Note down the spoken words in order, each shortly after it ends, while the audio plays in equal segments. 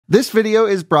This video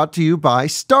is brought to you by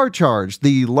StarCharge,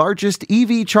 the largest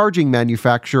EV charging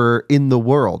manufacturer in the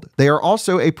world. They are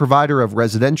also a provider of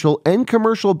residential and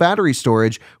commercial battery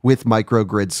storage with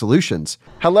microgrid solutions.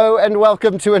 Hello and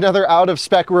welcome to another Out of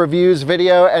Spec Reviews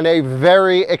video, and a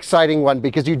very exciting one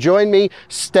because you join me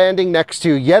standing next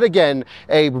to, yet again,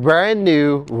 a brand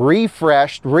new,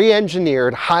 refreshed,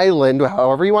 re-engineered Highland,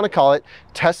 however you want to call it,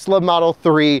 Tesla Model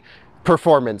 3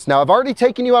 Performance. Now, I've already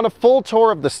taken you on a full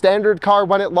tour of the standard car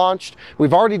when it launched.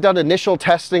 We've already done initial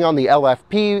testing on the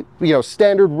LFP,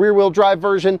 standard rear-wheel drive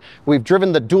version. We've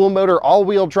driven the dual motor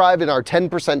all-wheel drive in our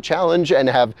 10% challenge and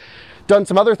have done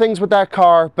some other things with that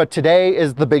car, but today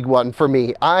is the big one for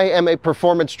me. I am a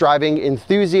performance driving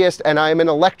enthusiast and I am an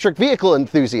electric vehicle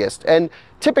enthusiast, and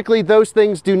typically those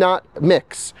things do not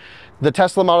mix. The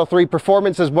Tesla Model 3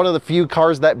 Performance is one of the few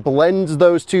cars that blends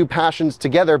those two passions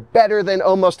together better than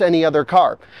almost any other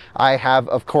car. I have,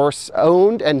 of course,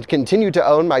 owned and continue to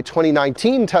own my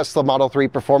 2019 Tesla Model 3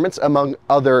 Performance, among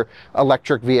other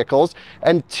electric vehicles.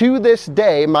 And to this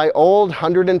day, my old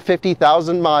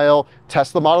 150,000 mile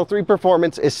Tesla Model 3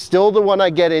 Performance is still the one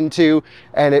I get into,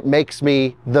 and it makes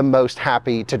me the most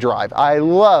happy to drive. I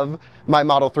love my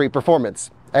Model 3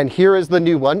 Performance. And here is the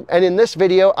new one. And in this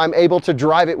video, I'm able to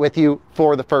drive it with you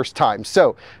for the first time.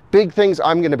 So big things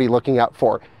I'm going to be looking out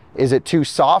for. Is it too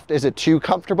soft? Is it too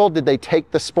comfortable? Did they take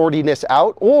the sportiness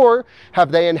out? Or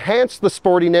have they enhanced the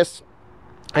sportiness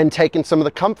and taken some of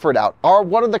the comfort out? Or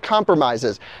what are the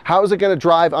compromises? How is it going to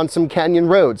drive on some canyon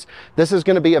roads? This is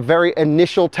going to be a very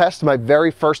initial test, my very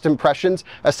first impressions,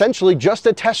 essentially just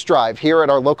a test drive here at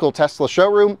our local Tesla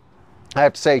showroom. I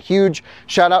have to say a huge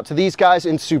shout out to these guys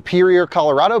in Superior,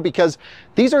 Colorado, because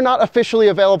these are not officially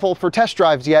available for test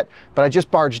drives yet, but I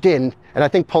just barged in, and I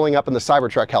think pulling up in the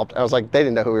Cybertruck helped. I was like, they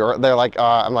didn't know who we were. They're like,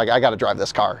 I'm like, I got to drive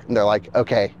this car. And they're like,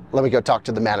 okay, let me go talk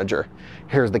to the manager.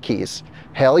 Here's the keys.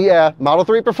 Hell yeah, Model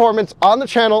 3 Performance on the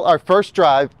channel, our first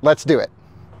drive. Let's do it.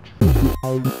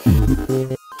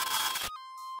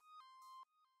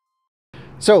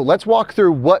 So let's walk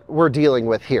through what we're dealing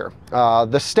with here.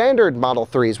 The standard Model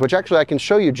 3s, which actually I can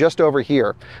show you just over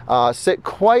here, sit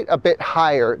quite a bit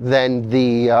higher than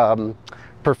the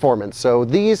Performance. So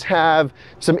these have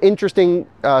some interesting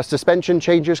suspension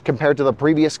changes compared to the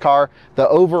previous car. The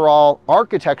overall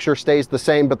architecture stays the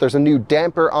same, but there's a new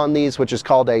damper on these, which is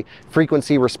called a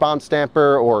frequency response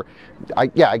damper, or I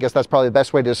guess that's probably the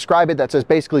best way to describe it. That says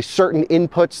basically certain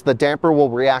inputs, the damper will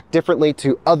react differently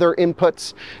to other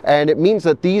inputs. And it means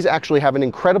that these actually have an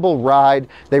incredible ride.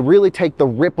 They really take the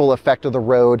ripple effect of the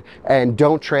road and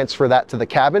don't transfer that to the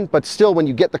cabin. But still, when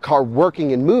you get the car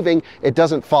working and moving, it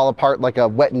doesn't fall apart like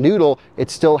a wet noodle. It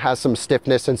still has some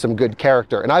stiffness and some good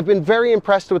character. And I've been very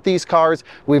impressed with these cars.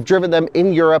 We've driven them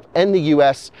in Europe and the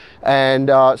US, and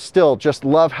still just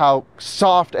love how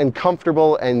soft and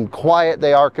comfortable and quiet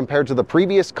they are compared to the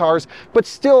previous cars, but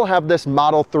still have this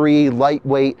Model 3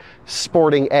 lightweight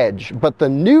sporting edge. But the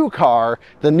new car,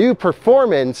 the new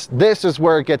Performance, this is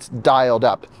where it gets dialed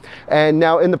up. And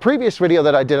now in the previous video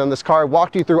that I did on this car, I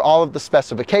walked you through all of the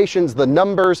specifications, the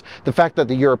numbers, the fact that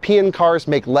the European cars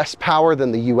make less power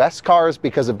than the US cars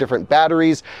because of different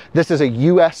batteries. This is a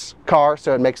US car,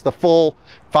 so it makes the full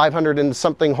 500 and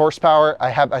something horsepower.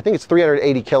 I think it's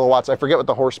 380 kilowatts. I forget what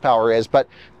the horsepower is, but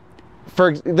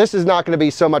this is not going to be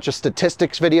so much a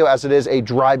statistics video as it is a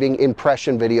driving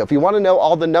impression video. If you want to know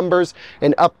all the numbers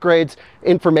and upgrades,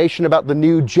 information about the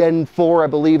new Gen 4, I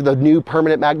believe, the new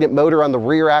permanent magnet motor on the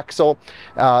rear axle,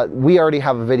 we already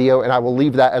have a video, and I will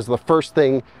leave that as the first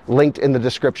thing linked in the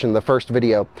description, the first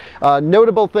video.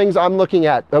 Notable things I'm looking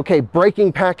at. Okay,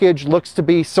 braking package looks to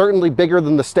be certainly bigger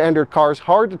than the standard cars.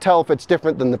 Hard to tell if it's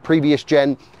different than the previous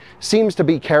gen. Seems to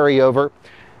be carryover.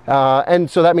 And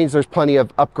so that means there's plenty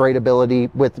of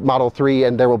upgradability with Model 3,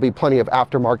 and there will be plenty of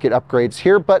aftermarket upgrades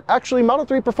here. But actually, Model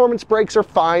 3 Performance brakes are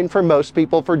fine for most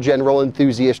people for general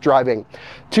enthusiast driving.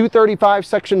 235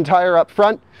 section tire up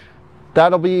front.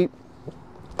 That'll be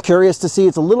curious to see.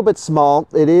 It's a little bit small.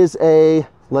 It is a,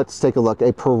 let's take a look,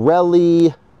 a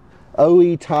Pirelli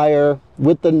OE tire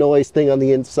with the noise thing on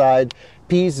the inside.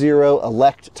 P0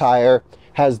 elect tire.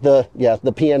 Has the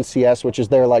PNCS, which is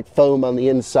their like foam on the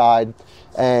inside.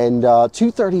 And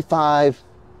 235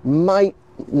 might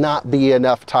not be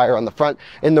enough tire on the front.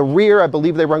 In the rear, I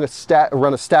believe they run a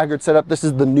staggered setup. This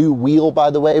is the new wheel, by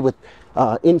the way, with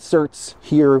inserts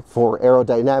here for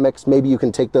aerodynamics. Maybe you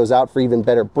can take those out for even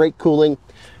better brake cooling.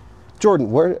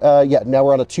 Jordan, now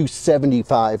we're on a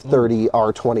 275/30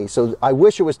 R20. So I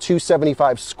wish it was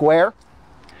 275 square.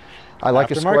 I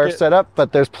like a square setup,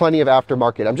 but there's plenty of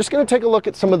aftermarket. I'm just going to take a look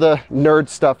at some of the nerd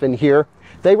stuff in here.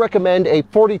 They recommend a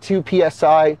 42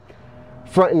 PSI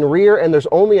front and rear, and there's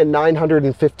only a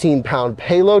 915-pound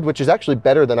payload, which is actually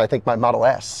better than I think my Model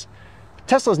S.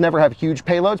 Teslas never have huge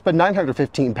payloads, but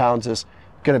 915 pounds is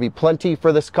going to be plenty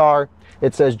for this car.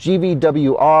 It says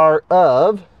GVWR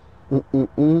of,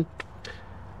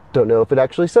 don't know if it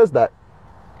actually says that.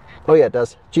 Oh yeah, it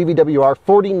does. GVWR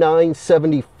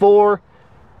 4974.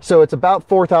 So it's about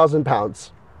 4,000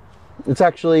 pounds. It's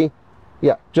actually,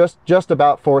 yeah, just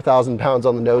about 4,000 pounds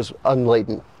on the nose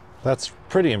unladen. That's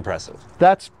pretty impressive.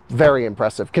 That's very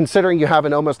impressive, considering you have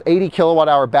an almost 80 kilowatt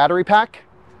hour battery pack.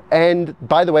 And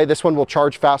by the way, this one will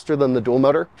charge faster than the dual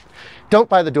motor. Don't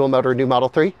buy the dual motor new Model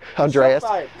 3, Andreas.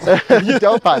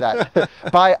 Don't buy that.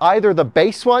 Buy either the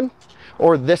base one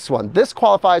or this one. This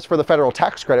qualifies for the federal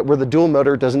tax credit where the dual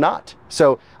motor does not.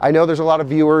 So I know there's a lot of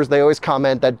viewers, they always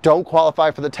comment that don't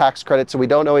qualify for the tax credit, so we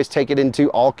don't always take it into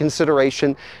all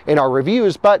consideration in our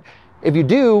reviews. But if you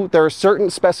do, there are certain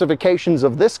specifications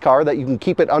of this car that you can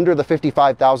keep it under the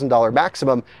 $55,000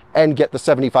 maximum and get the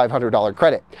 $7,500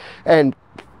 credit. And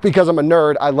because I'm a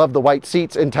nerd, I love the white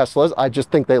seats in Teslas. I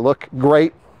just think they look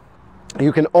great.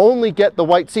 You can only get the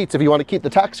white seats if you want to keep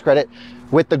the tax credit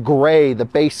with the gray, the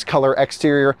base color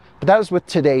exterior, but that is with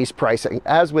today's pricing.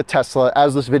 As with Tesla,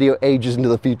 as this video ages into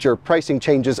the future, pricing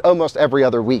changes almost every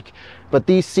other week. But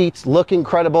these seats look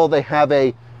incredible. They have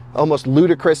a almost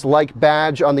ludicrous-like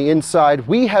badge on the inside.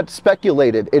 We had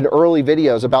speculated in early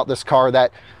videos about this car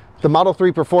that the Model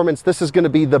 3 Performance, this is going to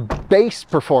be the base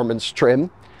performance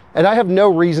trim. And I have no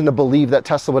reason to believe that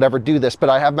Tesla would ever do this, but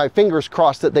I have my fingers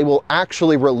crossed that they will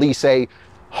actually release a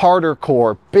harder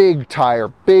core, big tire,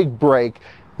 big brake,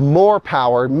 more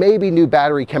power, maybe new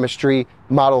battery chemistry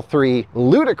Model 3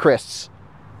 ludicrous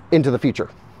into the future.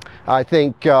 I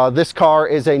think this car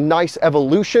is a nice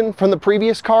evolution from the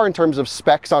previous car in terms of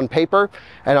specs on paper,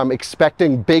 and I'm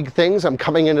expecting big things. I'm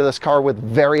coming into this car with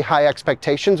very high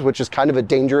expectations, which is kind of a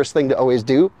dangerous thing to always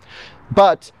do.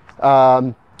 But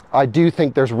I do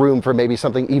think there's room for maybe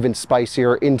something even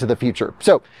spicier into the future.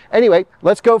 So anyway,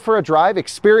 let's go for a drive,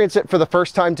 experience it for the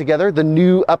first time together, the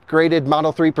new upgraded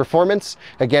Model 3 Performance.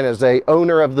 Again, as a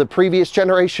owner of the previous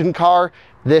generation car,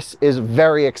 this is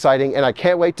very exciting, and I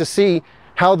can't wait to see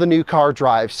how the new car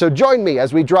drives. So join me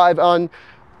as we drive on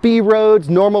B roads,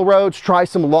 normal roads, try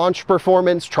some launch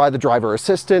performance, try the driver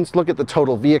assistance, look at the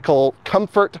total vehicle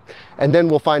comfort, and then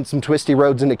we'll find some twisty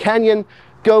roads in a canyon,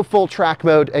 go full track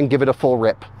mode, and give it a full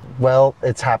rip. Well,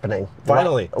 it's happening.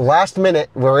 Finally. Last minute,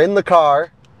 we're in the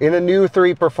car in a new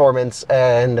 3 Performance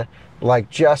and like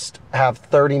just have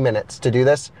 30 minutes to do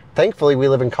this. Thankfully, we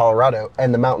live in Colorado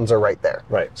and the mountains are right there.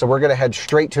 Right. So we're gonna head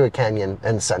straight to a canyon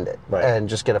and send it and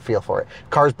just get a feel for it.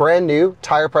 Car's brand new.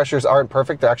 Tire pressures aren't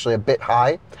perfect. They're actually a bit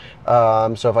high.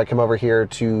 So if I come over here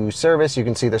to service, you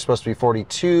can see they're supposed to be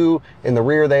 42. In the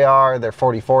rear they are. They're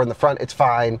 44 in the front. It's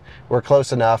fine. We're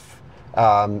close enough.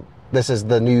 This is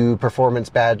the new performance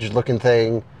badge looking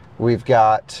thing. We've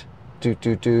got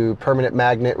permanent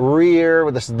magnet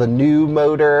rear. This is the new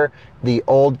motor, the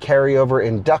old carryover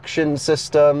induction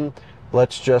system.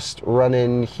 Let's just run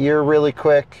in here really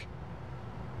quick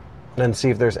and see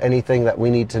if there's anything that we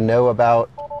need to know about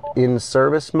in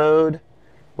service mode,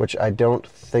 which I don't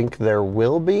think there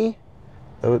will be.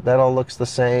 That all looks the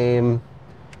same.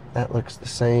 That looks the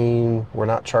same. We're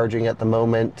not charging at the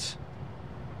moment.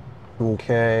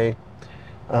 Okay,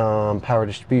 power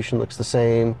distribution looks the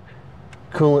same.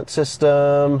 Coolant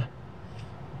system,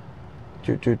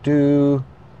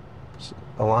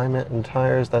 alignment and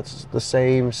tires, that's the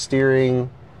same.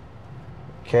 Steering,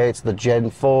 okay, it's the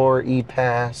Gen 4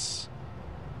 E-Pass.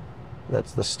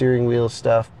 That's the steering wheel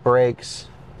stuff. Brakes,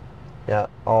 yeah,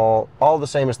 all the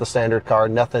same as the standard car.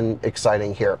 Nothing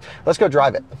exciting here. Let's go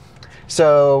drive it.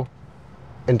 So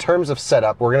in terms of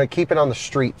setup, we're going to keep it on the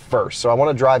street first. So I want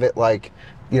to drive it like,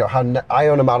 you know, how I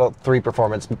own a Model 3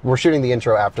 Performance. We're shooting the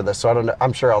intro after this, so I don't know.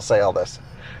 I'm sure I'll say all this.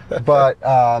 But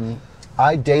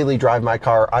I daily drive my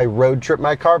car. I road trip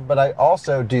my car, but I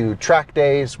also do track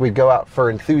days. We go out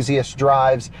for enthusiast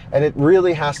drives, and it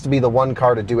really has to be the one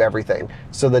car to do everything.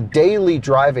 So the daily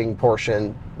driving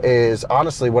portion is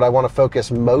honestly what I want to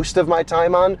focus most of my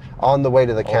time on the way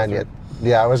to the canyon.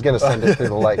 Yeah, I was going to send it through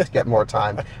the lake to get more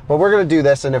time. But we're going to do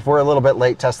this, and if we're a little bit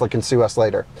late, Tesla can sue us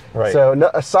later. Right. So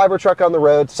a Cybertruck on the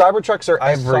road. Cybertrucks are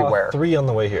everywhere. I saw 3 on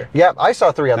the way here. Yeah, I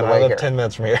saw 3 on the way here. I live 10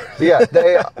 minutes from here. Yeah,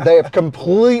 they have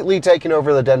completely taken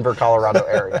over the Denver, Colorado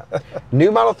area.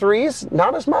 New Model 3s,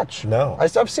 not as much. No.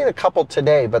 I've seen a couple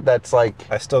today, but that's like...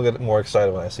 I still get more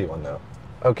excited when I see one now.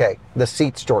 Okay, the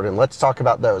seats, Jordan. Let's talk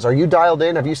about those. Are you dialed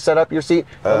in? Have you set up your seat?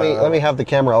 Let me have the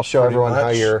camera. I'll show everyone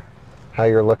how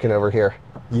you're looking over here.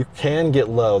 You can get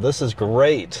low. This is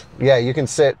great. Yeah, you can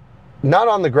sit not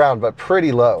on the ground, but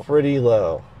pretty low. Pretty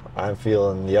low. I'm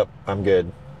feeling, yep, I'm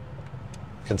good.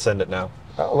 Can send it now.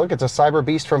 Oh, look, it's a Cyber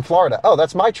Beast from Florida. Oh,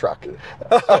 that's my truck.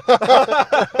 I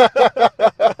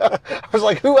was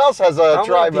like, who else has a How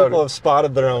tri many people motor? have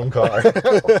spotted their own car?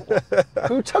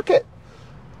 Who took it?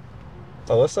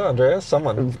 Alyssa, Andreas,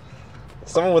 someone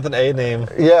with an A name.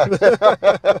 Yeah.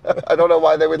 I don't know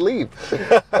why they would leave.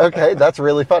 Okay, that's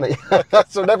really funny.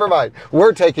 So never mind.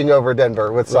 We're taking over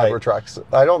Denver with Cybertrucks.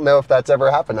 I don't know if that's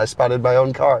ever happened. I spotted my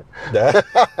own car. Yeah.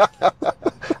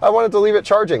 I wanted to leave it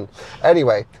charging.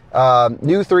 Anyway,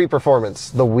 new 3 performance.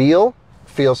 The wheel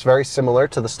feels very similar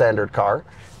to the standard car.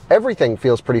 Everything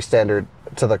feels pretty standard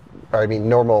to the,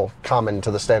 normal, common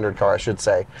to the standard car, I should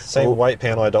say. Same white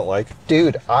panel I don't like.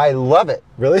 Dude, I love it.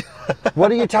 Really?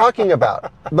 What are you talking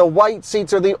about? The white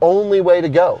seats are the only way to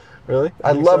go. Really?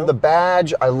 I love the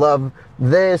badge. I love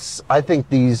this. I think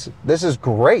this is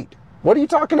great. What are you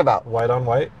talking about? White on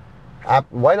white?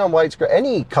 White on white's great.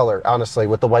 Any color, honestly,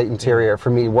 with the white interior for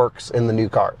me works in the new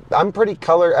car. I'm pretty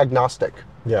color agnostic.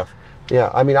 Yeah. Yeah,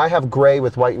 I have gray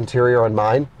with white interior on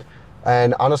mine.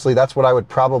 And honestly, that's what I would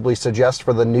probably suggest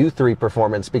for the new 3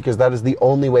 performance, because that is the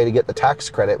only way to get the tax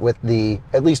credit with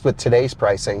at least with today's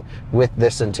pricing, with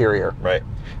this interior. Right.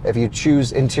 If you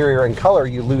choose interior and color,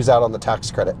 you lose out on the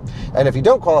tax credit. And if you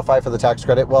don't qualify for the tax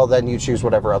credit, well, then you choose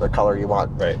whatever other color you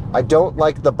want. Right. I don't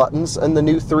like the buttons in the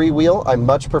new 3 wheel. I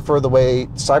much prefer the way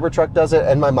Cybertruck does it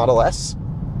and my Model S.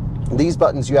 These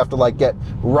buttons you have to get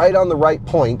right on the right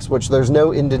points, which there's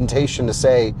no indentation to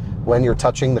say when you're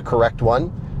touching the correct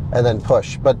one, and then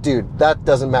push. But dude, that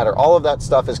doesn't matter. All of that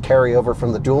stuff is carryover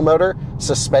from the dual motor.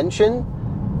 Suspension,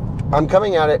 I'm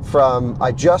coming at it from,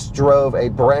 I just drove a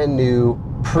brand new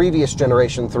previous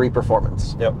generation 3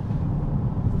 performance. Yep.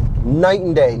 Night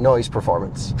and day noise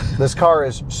performance. This car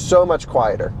is so much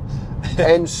quieter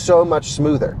and so much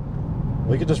smoother.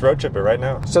 We could just road trip it right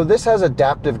now. So this has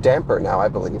adaptive damper now, I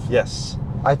believe. Yes.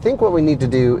 I think what we need to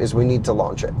do is we need to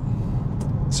launch it.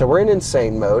 So we're in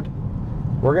insane mode.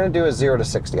 We're going to do a 0 to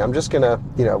 60. I'm just going to,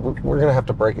 we're going to have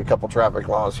to break a couple traffic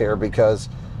laws here because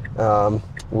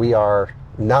we are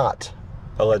not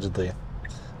Allegedly.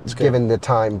 given the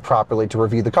time properly to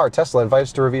review the car. Tesla invites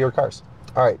us to review your cars.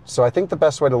 All right, so I think the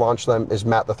best way to launch them is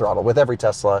mat the throttle with every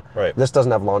Tesla. Right. This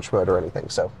doesn't have launch mode or anything.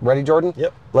 So ready, Jordan?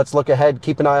 Yep. Let's look ahead.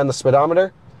 Keep an eye on the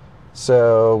speedometer.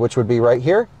 So, which would be right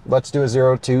here. Let's do a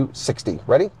 0 to 60.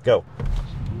 Ready? Go.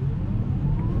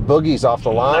 Boogie's off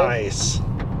the line. Nice.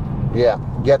 Yeah,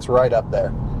 gets right up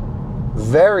there.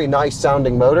 Very nice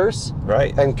sounding motors.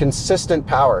 Right. And consistent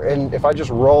power. And if I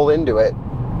just roll into it,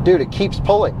 dude, it keeps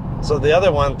pulling. So the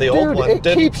other one, the old one, it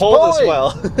didn't keeps pull pulling. this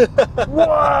well.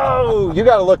 Whoa! You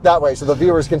got to look that way so the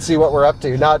viewers can see what we're up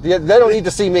to. Not, they don't need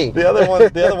to see me. The other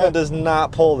one does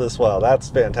not pull this well. That's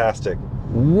fantastic.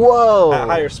 Whoa! At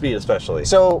higher speed, especially.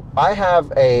 So I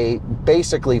have a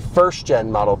basically first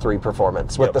gen Model 3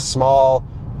 performance with the small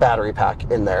battery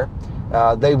pack in there.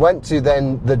 They went to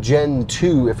then the Gen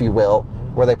 2, if you will,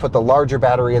 where they put the larger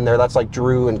battery in there. That's like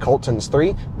Drew and Colton's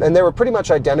 3. And they were pretty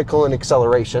much identical in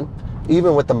acceleration,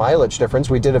 even with the mileage difference.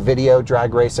 We did a video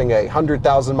drag racing a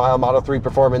 100,000 mile Model 3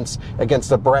 performance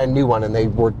against a brand new one, and they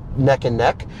were neck and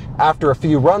neck. After a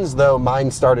few runs, though, mine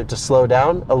started to slow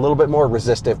down, a little bit more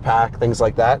resistive pack, things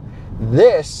like that.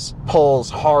 This pulls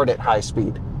hard at high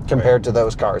speed compared to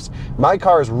those cars. My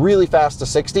car is really fast to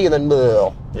 60 and then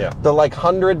the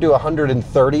 100 to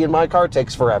 130 in my car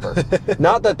takes forever.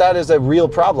 Not that that is a real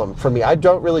problem for me. I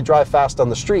don't really drive fast on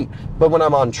the street, but when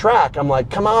I'm on track, I'm like,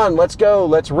 come on, let's go,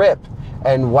 let's rip.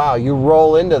 And wow, you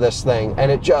roll into this thing and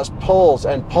it just pulls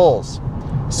and pulls.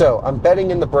 So I'm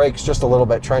bedding in the brakes just a little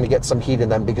bit, trying to get some heat in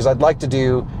them, because I'd like to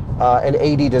do an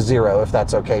 80 to 0, if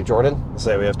that's okay, Jordan.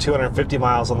 So we have 250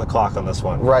 miles on the clock on this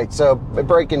one. Right, so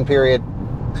break-in period.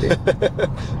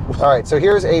 All right, so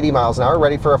here's 80 miles an hour.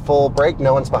 Ready for a full brake?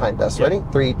 No one's behind us. Ready?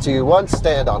 3, 2, 1,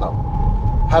 stand on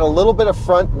them. Had a little bit of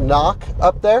front knock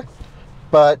up there,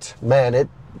 but man,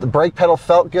 the brake pedal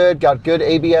felt good, got good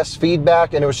ABS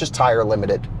feedback, and it was just tire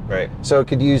limited. Right. So it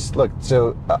could use, look,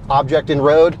 so object in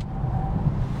road,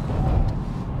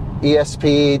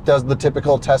 ESP does the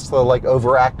typical Tesla like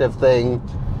overactive thing,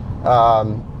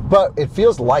 but it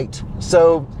feels light.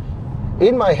 So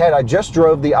in my head, I just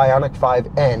drove the Ioniq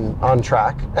 5N on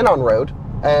track and on road,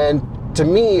 and to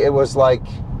me it was like,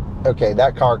 okay,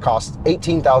 that car costs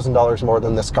 $18,000 more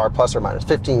than this car, plus or minus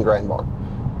 15 grand more,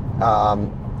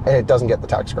 and it doesn't get the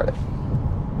tax credit.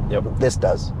 Yep. This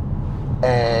does.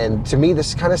 And to me,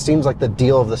 this kind of seems like the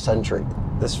deal of the century.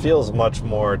 This feels much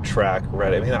more track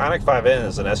ready. I mean, the Ioniq 5N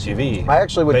is an SUV. I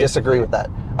actually would disagree with that.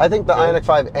 I think the Really? Ioniq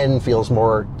 5N feels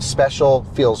more special,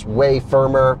 feels way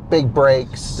firmer, big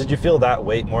brakes. Did you feel that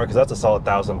weight more? Because that's a solid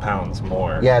 1,000 pounds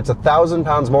more. Yeah, it's 1,000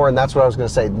 pounds more, and that's what I was going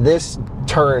to say. This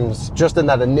turns just in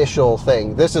that initial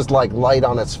thing. This is like light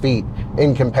on its feet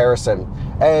in comparison.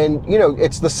 And, you know,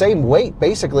 it's the same weight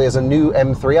basically as a new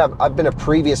M3. I've been a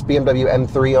previous BMW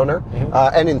M3 owner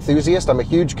and enthusiast. I'm a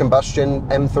huge combustion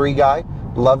M3 guy.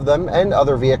 Love them, and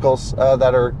other vehicles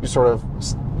that are sort of,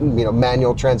 you know,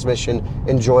 manual transmission,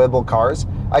 enjoyable cars.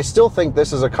 I still think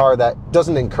this is a car that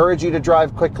doesn't encourage you to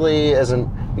drive quickly, isn't,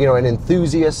 you know, an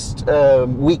enthusiast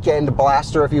weekend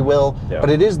blaster, if you will. Yeah. But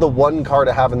it is the one car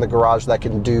to have in the garage that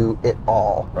can do it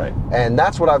all. Right. And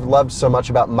that's what I've loved so much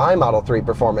about my Model 3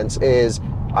 performance is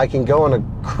I can go on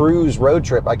a cruise road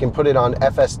trip. I can put it on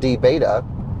FSD beta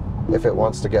if it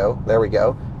wants to go. There we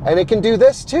go. And it can do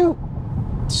this too.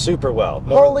 Super well.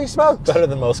 Holy smokes. Better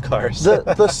than most cars.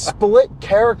 the split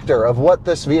character of what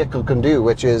this vehicle can do,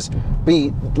 which is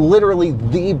be literally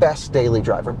the best daily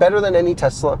driver. Better than any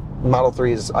Tesla. Model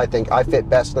 3s, I think I fit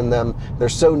best in them. They're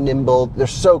so nimble. They're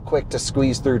so quick to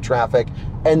squeeze through traffic.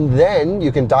 And then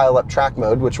you can dial up track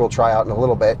mode, which we'll try out in a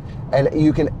little bit, and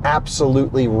you can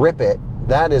absolutely rip it.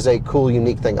 That is a cool,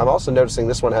 unique thing. I'm also noticing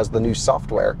this one has the new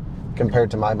software compared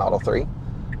to my Model 3.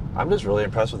 I'm just really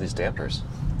impressed with these dampers.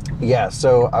 Yeah,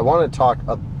 so I want to talk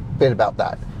a bit about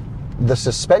that. The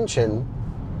suspension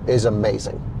is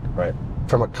amazing. Right.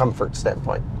 From a comfort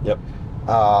standpoint. Yep.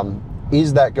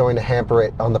 Is that going to hamper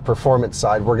it on the performance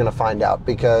side? We're going to find out,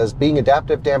 because being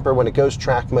adaptive damper, when it goes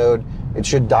track mode, it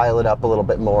should dial it up a little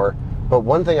bit more. But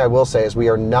one thing I will say is we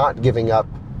are not giving up,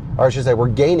 or I should say we're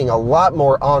gaining a lot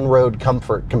more on-road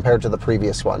comfort compared to the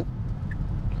previous one.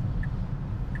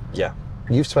 Yeah.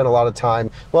 You've spent a lot of time.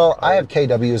 Well, I have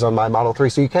KWs on my Model 3,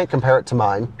 so you can't compare it to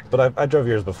mine. But I drove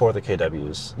yours before the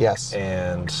KWs. Yes.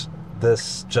 And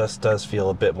this just does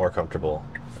feel a bit more comfortable.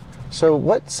 So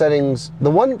what settings,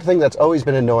 the one thing that's always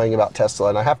been annoying about Tesla,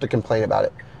 and I have to complain about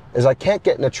it, is I can't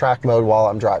get into track mode while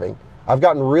I'm driving. I've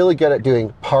gotten really good at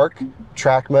doing park,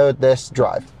 track mode, this,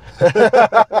 drive.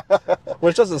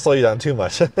 Which doesn't slow you down too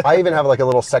much. I even have like a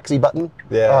little sexy button,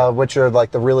 Yeah. which are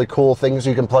like the really cool things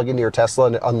you can plug into your Tesla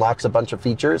and it unlocks a bunch of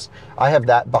features. I have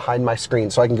that behind my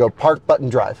screen, so I can go park, button,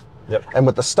 drive. Yep. And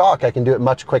with the stock, I can do it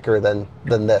much quicker than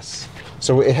this.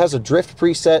 So it has a drift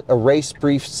preset, a race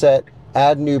preset,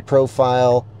 add new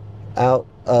profile, out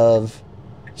of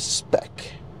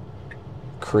spec,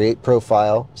 create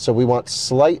profile. So we want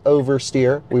slight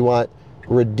oversteer, we want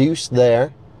reduce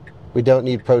there. We don't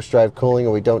need post drive cooling,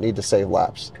 and we don't need to save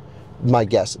laps. My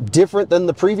guess. Different than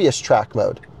the previous track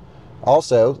mode.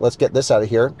 Also, let's get this out of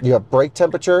here. You have brake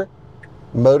temperature,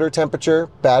 motor temperature,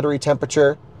 battery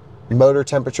temperature, motor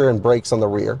temperature, and brakes on the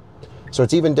rear. So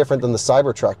it's even different than the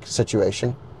Cybertruck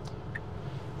situation.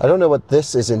 I don't know what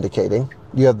this is indicating.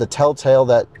 You have the telltale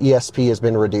that ESP has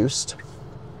been reduced.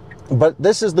 But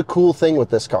this is the cool thing with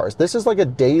this car. This is like a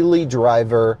daily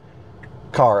driver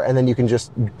car, and then you can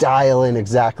just dial in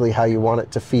exactly how you want it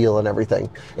to feel and everything.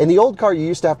 In the old car, you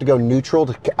used to have to go neutral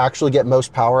to actually get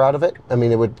most power out of it. I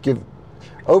mean, it would give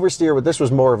oversteer, but this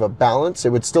was more of a balance.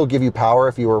 It would still give you power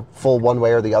if you were full one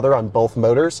way or the other on both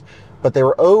motors. But they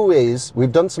were always,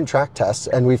 we've done some track tests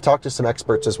and we've talked to some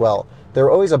experts as well. They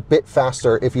were always a bit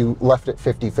faster if you left it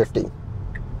 50-50.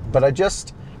 But I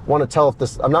just want to tell if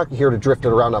this, I'm not here to drift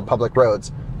it around on public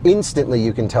roads. Instantly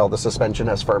you can tell the suspension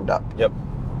has firmed up. Yep.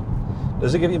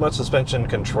 Does it give you much suspension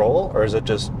control, or is it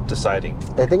just deciding?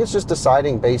 I think it's just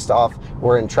deciding based off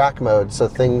we're in track mode, so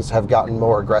things have gotten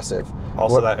more aggressive.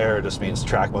 Also, that error just means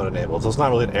track mode enabled. So it's not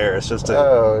really an error, it's just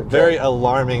a very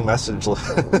alarming message.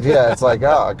 Yeah, it's like,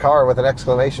 oh, a car with an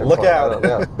exclamation Look point. out. I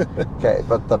don't know. Okay,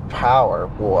 but the power,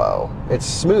 whoa. It's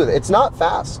smooth. It's not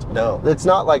fast. No. It's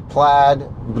not like Plaid.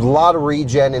 A lot of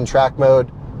regen in track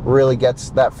mode. Really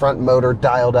gets that front motor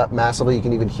dialed up massively. You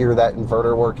can even hear that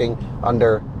inverter working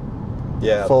under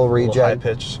full regen. High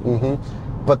pitch.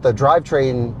 But the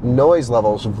drivetrain noise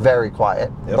level is very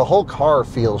quiet. Yep. The whole car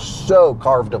feels so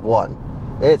carved of one.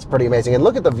 It's pretty amazing. And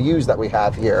look at the views that we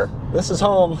have here. This is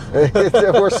home.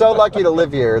 We're so lucky to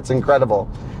live here. It's incredible.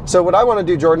 So what I want to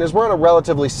do, Jordan, is we're on a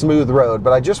relatively smooth road,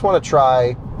 but I just want to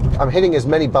try, I'm hitting as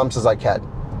many bumps as I can.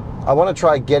 I want to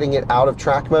try getting it out of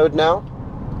track mode now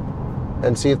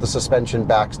and see if the suspension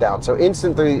backs down. So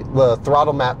instantly the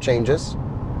throttle map changes.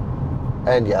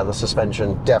 And yeah, the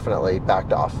suspension definitely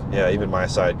backed off. Yeah, even my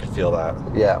side could feel that.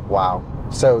 Yeah, wow.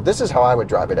 So this is how I would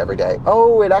drive it every day.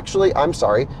 Oh, it actually, I'm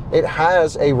sorry, it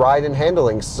has a ride and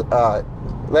handling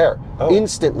there. Oh.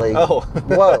 Instantly. Oh.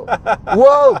 Whoa.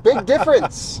 Whoa, big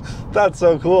difference. That's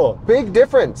so cool. Big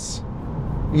difference.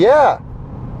 Yeah.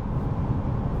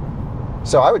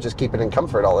 So I would just keep it in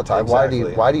comfort all the time.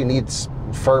 Exactly. Why do you need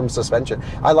firm suspension?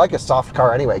 I like a soft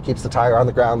car anyway. It keeps the tire on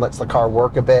the ground, lets the car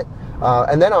work a bit.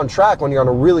 And then on track, when you're on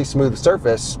a really smooth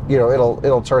surface, you know,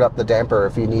 it'll turn up the damper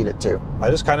if you need it to. I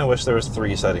just kind of wish there was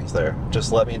 3 settings there.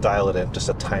 Just let me dial it in just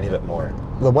a tiny bit more.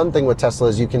 The one thing with Tesla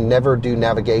is you can never do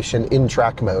navigation in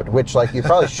track mode, which, like, you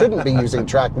probably shouldn't be using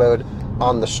track mode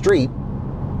on the street.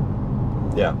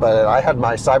 Yeah. But I had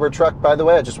my Cybertruck, by the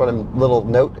way. I just want a little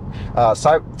note.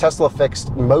 Tesla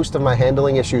fixed most of my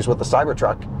handling issues with the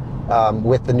Cybertruck.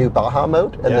 With the new Baja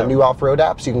mode and the new off-road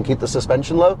app, so you can keep the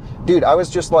suspension low. Dude, I was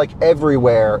just like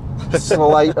everywhere,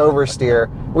 slight oversteer.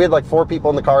 We had like 4 people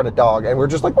in the car and a dog, and we're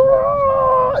just like,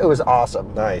 Aah! It was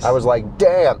awesome. Nice. I was like,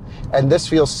 damn. And this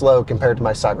feels slow compared to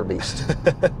my Cyber Beast.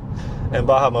 And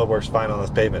Baja mode works fine on this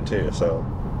pavement too, so.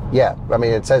 Yeah, I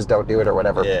mean, it says don't do it or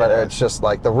whatever, but it's just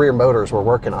like the rear motors were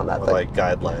working on that thing. Like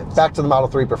guidelines. Back to the Model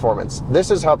 3 performance.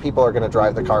 This is how people are going to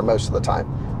drive the car most of the time.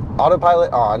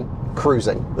 Autopilot on,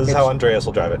 cruising. This is how Andreas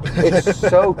will drive it. It's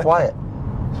so quiet.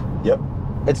 Yep.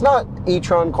 It's not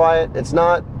e-tron quiet. It's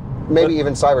not maybe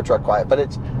even Cybertruck quiet, but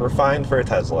it's refined for a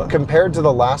Tesla. Compared to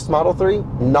the last Model 3,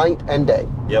 night and day.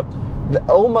 Yep.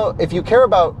 If you care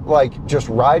about like just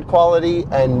ride quality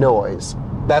and noise,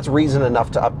 that's reason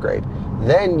enough to upgrade.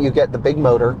 Then you get the big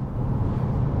motor.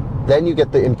 Then you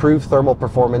get the improved thermal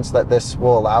performance that this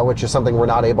will allow, which is something we're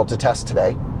not able to test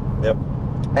today. Yep.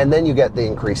 And then you get the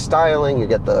increased styling, you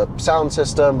get the sound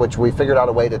system, which we figured out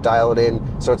a way to dial it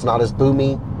in so it's not as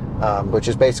boomy, which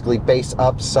is basically bass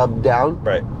up, sub down.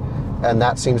 Right. And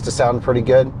that seems to sound pretty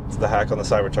good. It's the hack on the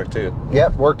Cybertruck too.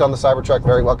 Yep, worked on the Cybertruck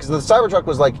very well, because the Cybertruck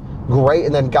was like great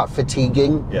and then got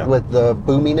fatiguing with the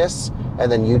boominess,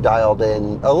 and then you dialed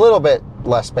in a little bit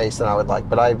less bass than I would like,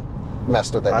 but I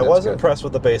messed with it. I was impressed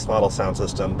with the base model sound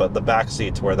system, but the back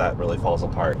seat's where that really falls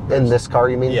apart. In this car,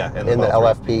 you mean? Yeah, in the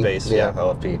LFP base. Yeah,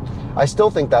 LFP. I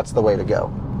still think that's the way to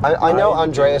go. I know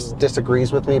Andreas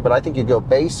disagrees with me, but I think you go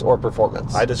base or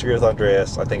performance. I disagree with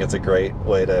Andreas. I think it's a great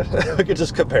way to we could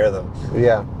just compare them.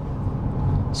 Yeah.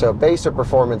 So base or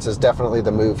performance is definitely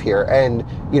the move here, and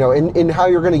you know, in how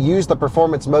you're going to use the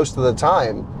performance most of the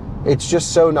time, it's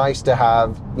just so nice to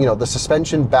have, you know, the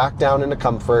suspension back down into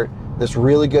comfort, this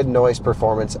really good noise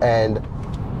performance, and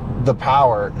the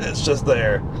power. It's just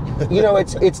there. You know,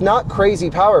 it's not crazy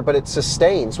power, but it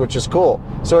sustains, which is cool.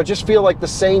 So it just feel like the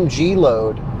same G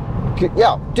load.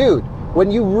 Yeah, dude, when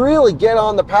you really get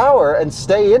on the power and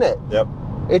stay in it,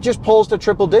 it just pulls to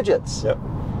triple digits. Yep.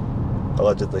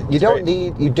 Allegedly. You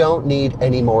don't need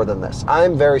any more than this.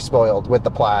 I'm very spoiled with the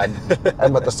Plaid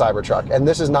and with the Cybertruck, and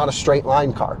this is not a straight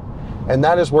line car. And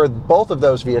that is where both of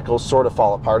those vehicles sort of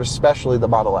fall apart, especially the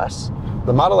Model S.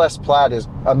 The Model S Plaid is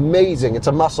amazing. It's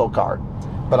a muscle car,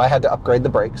 but I had to upgrade the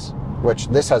brakes, which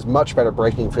this has much better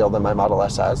braking feel than my Model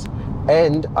S has.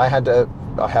 And I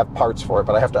have parts for it,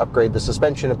 but I have to upgrade the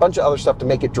suspension, a bunch of other stuff to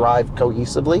make it drive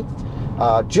cohesively.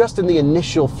 Just in the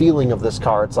initial feeling of this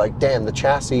car, it's like, damn, the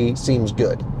chassis seems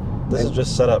good. This is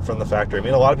just set up from the factory. I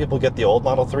mean, a lot of people get the old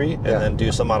Model 3 and then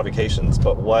do some modifications,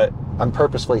 but what... I'm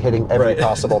purposefully hitting every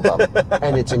possible bump,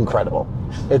 and it's incredible.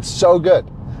 It's so good.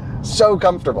 So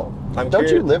comfortable. Don't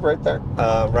you live right there?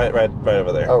 Right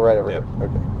over there. Oh, right over there.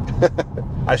 Okay.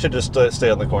 I should just stay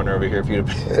on the corner over here for you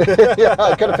to... Yeah,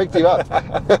 I could have picked you up.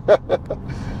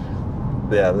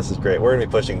 Yeah, this is great. We're going to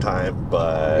be pushing time,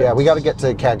 but... Yeah, we got to get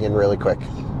to Canyon really quick.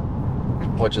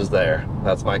 Which is there.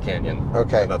 That's my canyon.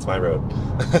 Okay. And that's my road.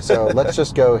 So let's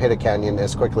just go hit a canyon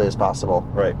as quickly as possible.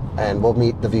 Right. And we'll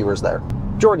meet the viewers there.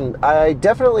 Jordan, I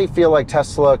definitely feel like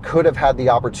Tesla could have had the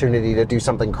opportunity to do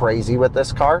something crazy with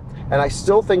this car, and I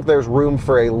still think there's room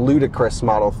for a ludicrous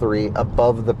Model 3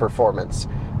 above the performance.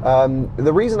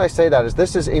 The reason I say that is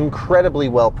this is incredibly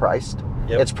well priced.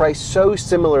 It's priced so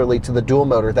similarly to the dual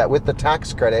motor that with the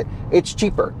tax credit, it's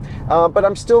cheaper. But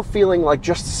I'm still feeling like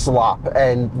just slop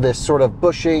and this sort of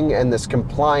bushing and this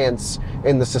compliance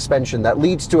in the suspension that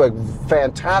leads to a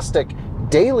fantastic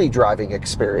daily driving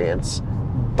experience,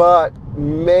 but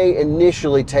may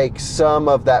initially take some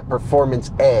of that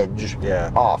performance edge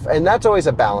off. And that's always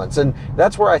a balance. And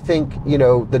that's where I think, you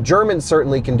know, the Germans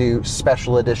certainly can do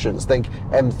special editions. Think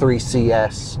M3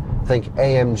 CS, think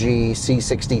AMG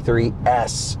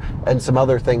C63S, and some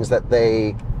other things that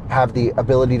they have the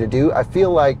ability to do. I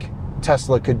feel like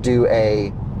Tesla could do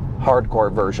a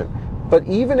hardcore version. But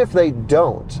even if they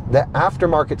don't, the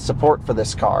aftermarket support for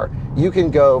this car, you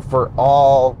can go for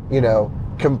all, you know,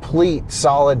 complete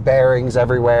solid bearings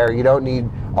everywhere. You don't need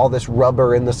all this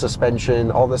rubber in the suspension,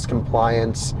 all this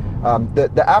compliance.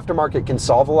 The aftermarket can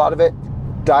solve a lot of it.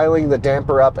 Dialing the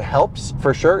damper up helps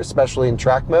for sure, especially in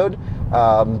track mode.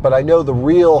 But I know the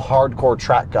real hardcore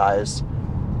track guys,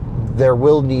 there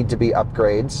will need to be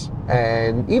upgrades.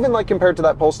 And even like compared to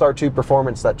that Polestar 2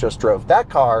 Performance that just drove, that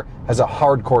car has a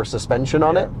hardcore suspension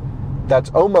on it. That's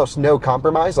almost no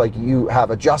compromise. Like, you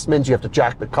have adjustments, you have to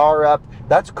jack the car up.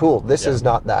 That's cool. This is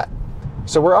not that.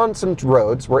 So we're on some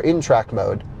roads, we're in track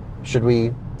mode. Should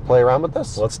we play around with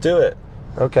this? Let's do it.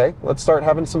 Okay, let's start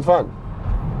having some fun.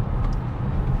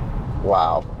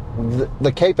 Wow.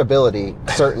 The capability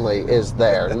certainly is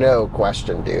there, no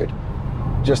question, dude.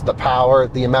 Just the power,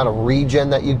 the amount of regen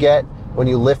that you get when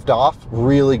you lift off,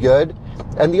 really good.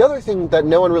 And the other thing that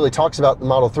no one really talks about the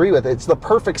Model 3 with, it's the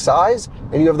perfect size,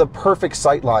 and you have the perfect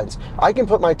sight lines. I can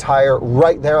put my tire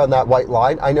right there on that white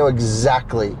line. I know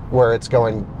exactly where it's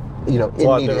going, you know, immediately. A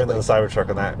lot different than the Cybertruck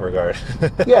in that regard.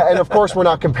 Yeah, and of course we're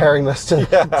not comparing this to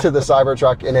the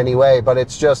Cybertruck in any way, but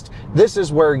it's just, this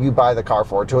is where you buy the car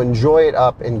for, to enjoy it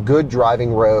up in good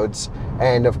driving roads,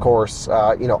 and of course,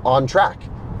 you know, on track.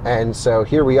 And so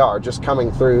here we are, just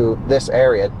coming through this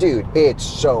area. Dude, it's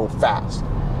so fast.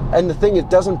 And the thing, it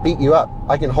doesn't beat you up.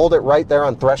 I can hold it right there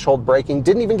on threshold braking.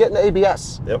 Didn't even get an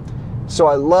ABS. Yep. So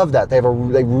I love that. They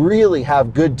really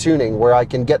have good tuning where I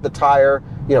can get the tire,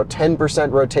 you know,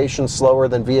 10% rotation slower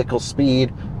than vehicle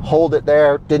speed, hold it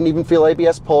there, didn't even feel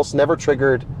ABS pulse, never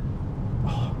triggered.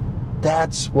 Oh,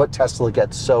 that's what Tesla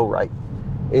gets so right,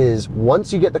 is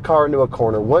once you get the car into a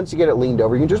corner, once you get it leaned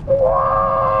over, you can just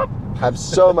have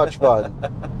so much fun.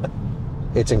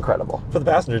 It's incredible. For the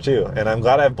passenger too, and I'm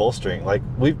glad I have bolstering. Like,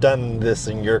 we've done this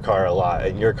in your car a lot,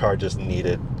 and your car just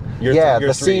needed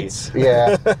the seats.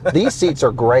 Yeah, these seats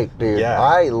are great, dude. Yeah,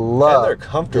 I love and they're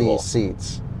comfortable. These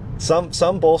seats.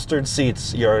 Some bolstered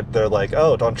seats, they're like,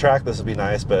 oh, on track this would be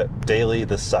nice, but daily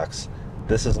this sucks.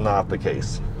 This is not the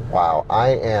case. Wow, I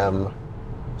am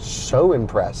so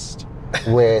impressed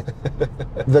with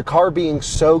the car being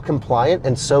so compliant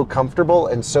and so comfortable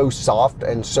and so soft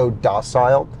and so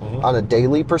docile on a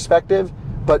daily perspective,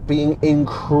 but being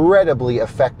incredibly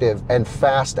effective and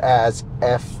fast as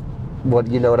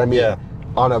you know what I mean? Yeah.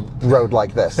 On a road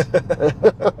like this.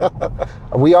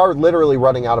 We are literally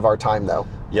running out of our time though.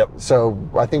 Yep. So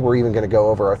I think we're even going to go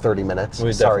over our 30 minutes.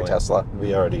 Sorry, Tesla.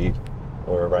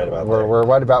 We're right about We're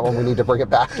right about when we need to bring it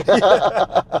back.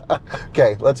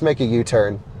 Okay, let's make a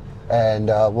U-turn. And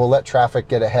we'll let traffic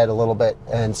get ahead a little bit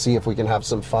and see if we can have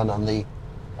some fun on the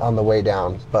way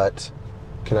down. But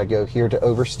can I go here to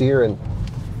oversteer? And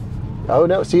oh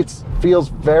no, see, it feels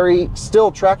very still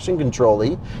traction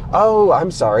control-y. Oh,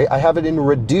 I'm sorry, I have it in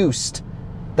reduced.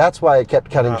 That's why I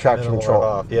kept cutting traction control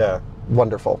off. Yeah,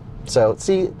 wonderful. So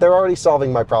see, they're already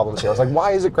solving my problems here. I was like,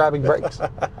 why is it grabbing brakes?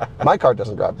 My car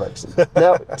doesn't grab brakes.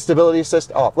 Now stability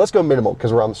assist off. Let's go minimal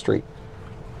because we're on the street.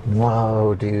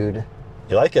 Whoa, dude.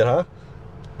 You like it, huh?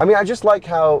 I mean, I just like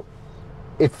how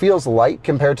it feels light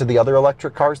compared to the other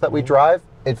electric cars that we drive.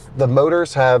 The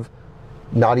motors have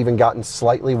not even gotten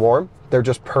slightly warm. They're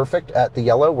just perfect at the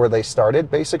yellow where they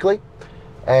started, basically.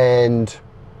 And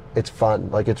it's fun.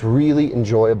 Like, it's really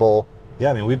enjoyable.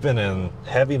 Yeah, I mean, we've been in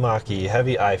heavy Mach-E,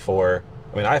 heavy i4.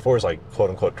 I mean, i4 is like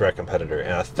quote-unquote direct competitor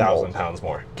and 1,000 pounds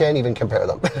more. Can't even compare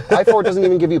them. i4 doesn't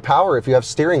even give you power if you have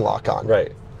steering lock on.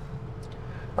 Right.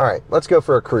 All right, let's go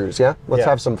for a cruise, yeah? Let's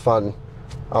have some fun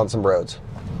on some roads.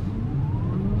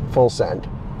 Full send.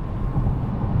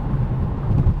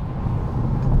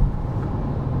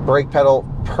 Brake pedal,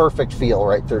 perfect feel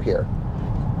right through here.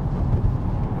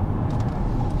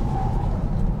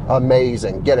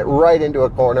 Amazing. Get it right into a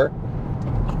corner.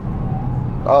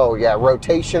 Oh yeah,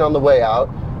 rotation on the way out.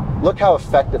 Look how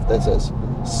effective this is.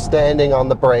 Standing on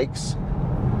the brakes.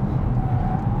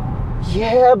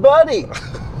 Yeah, buddy.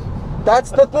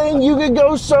 That's the thing, you can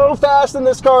go so fast in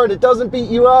this car and it doesn't beat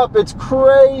you up. It's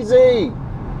crazy.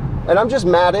 And I'm just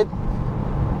matted.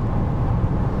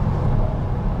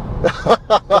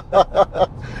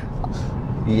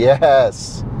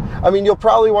 Yes. I mean, you'll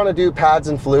probably want to do pads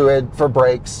and fluid for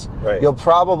brakes. Right. You'll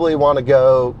probably want to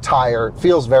go tire.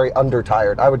 Feels very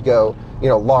under-tired. I would go, you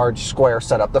know, large square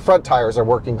setup. The front tires are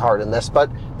working hard in this,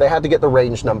 but they had to get the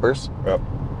range numbers. Yep.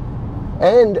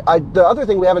 And the other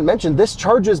thing we haven't mentioned, this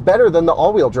charges better than the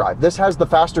all-wheel drive. This has the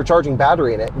faster charging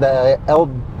battery in it. I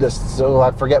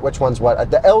forget which one's what.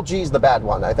 The LG's the bad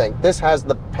one, I think. This has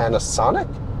the Panasonic?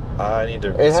 I need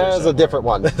to. It has a different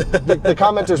one. The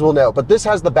commenters will know, but this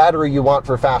has the battery you want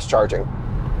for fast charging.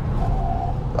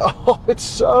 Oh, it's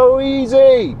so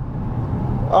easy.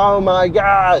 Oh my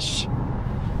gosh.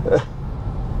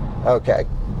 Okay.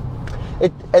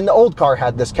 And the old car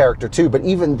had this character too, but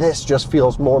even this just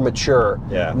feels more mature,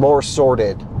 more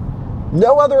sorted.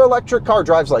 No other electric car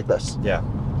drives like this. Yeah.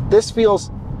 This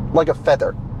feels like a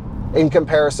feather in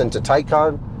comparison to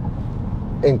Taycan.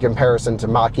 in comparison to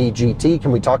Mach-E GT.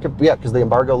 Can we talk? Yeah, because the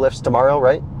embargo lifts tomorrow,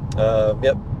 right?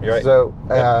 Yep, you're right. So,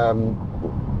 Yep.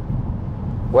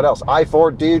 What else?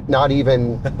 i4, dude,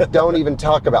 don't even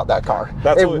talk about that car.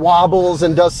 It wobbles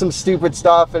and does some stupid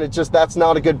stuff, and that's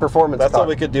not a good performance That's car. what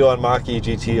we could do on Mach-E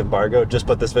GT embargo. Just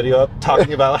put this video up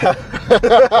talking about how...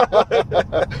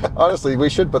 Honestly, we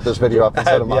should put this video up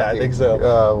instead of Mach-E. Yeah, I think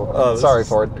so. Sorry,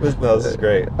 Ford. This is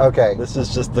great. Okay. This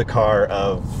is just the car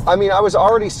of... I mean, I was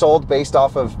already sold based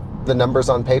off of the numbers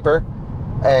on paper,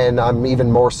 and I'm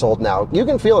even more sold now. You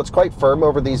can feel it's quite firm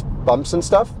over these bumps and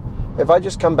stuff. If I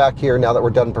just come back here now that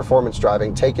we're done performance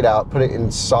driving, take it out, put it in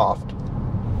soft,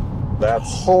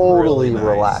 that's totally really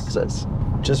nice. Relaxes.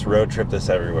 Just road trip this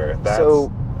everywhere.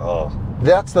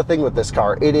 That's the thing with this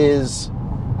car. It is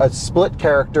a split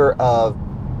character of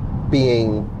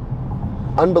being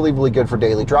unbelievably good for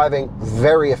daily driving,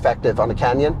 very effective on a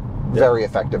canyon, very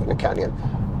effective in a canyon,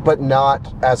 but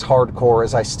not as hardcore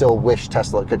as I still wish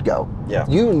Tesla could go. Yeah.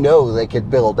 You know they could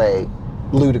build a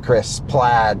ludicrous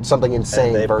plaid, something insane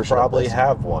and they version probably of this.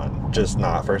 have one, just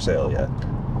not for sale yet.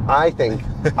 I think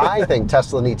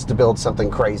Tesla needs to build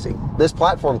something crazy. This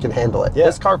platform can handle it. Yeah.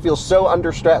 This car feels so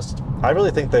understressed. I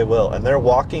really think they will, and they're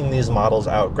walking these models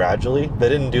out gradually. They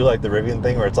didn't do like the Rivian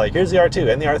thing where it's like, here's the R2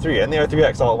 and the R3 and the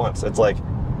R3X all at once. It's like,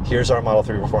 here's our Model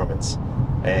 3 performance,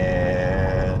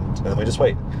 and then we just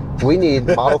wait. We need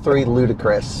Model 3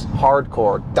 ludicrous,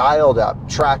 hardcore, dialed up,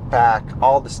 track pack,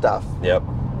 all the stuff. Yep.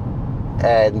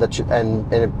 And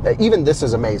even this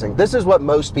is amazing. This is what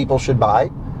most people should buy,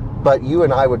 but you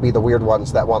and I would be the weird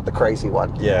ones that want the crazy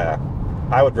one. Yeah,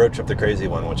 I would road trip the crazy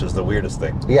one, which is the weirdest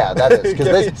thing. Yeah, that is,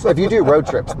 because if you do road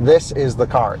trips, this is the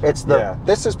car.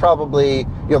 This is probably,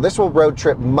 this will road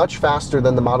trip much faster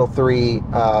than the Model 3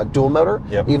 dual motor.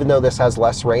 Yep. Even though this has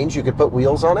less range, you could put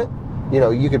wheels on it.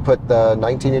 You could put the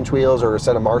 19-inch wheels or a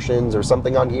set of Martians or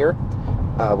something on here.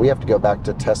 We have to go back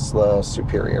to Tesla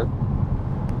Superior.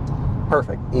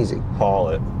 Perfect, easy. Haul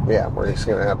it. Yeah, we're just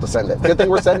gonna have to send it. Good thing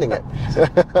we're sending it.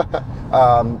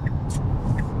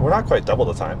 We're not quite double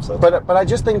the time, so. But I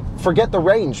just think, forget the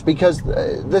range, because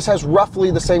this has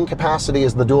roughly the same capacity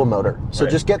as the dual motor. So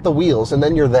just get the wheels and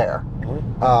then you're there.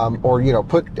 Mm-hmm. Or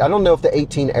I don't know if the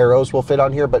 18 Arrows will fit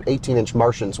on here, but 18-inch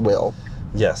Martians will.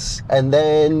 Yes. And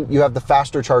then you have the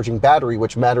faster charging battery,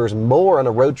 which matters more on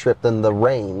a road trip than the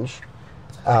range.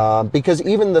 Because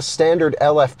even the standard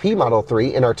LFP Model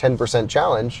 3 in our 10%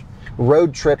 challenge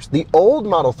road trips, the old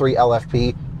Model 3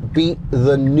 LFP beat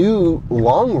the new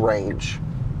long range.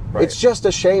 Right. It's just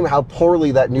a shame how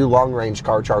poorly that new long range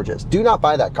car charges. Do not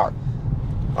buy that car.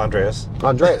 Andreas.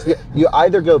 You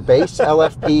either go base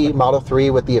LFP Model 3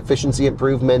 with the efficiency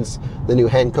improvements, the new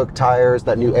hand-cooked tires,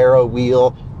 that new Aero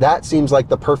wheel. That seems like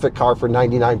the perfect car for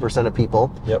 99% of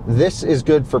people. Yep. This is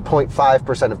good for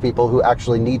 0.5% of people who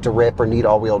actually need to rip or need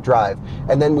all-wheel drive.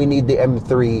 And then we need the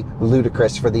M3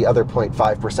 Ludicrous for the other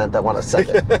 0.5% that want to send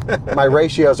it. My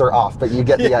ratios are off, but you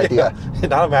get the idea.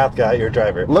 Not a math guy, you're a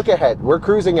driver. Look ahead. We're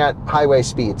cruising at highway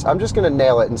speeds. I'm just going to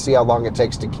nail it and see how long it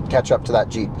takes to catch up to that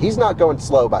Jeep. He's not going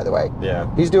slow, by the way.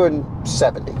 Yeah. He's doing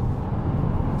 70.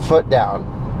 Foot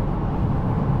down.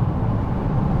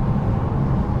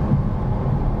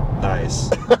 Nice.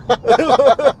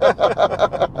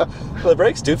 The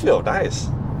brakes do feel nice.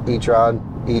 e-tron,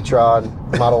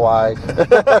 Model Y.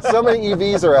 So many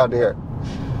EVs around here.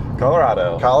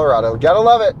 Colorado. Gotta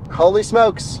love it. Holy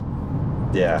smokes.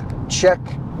 Yeah. Check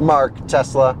mark,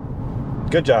 Tesla.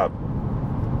 Good job.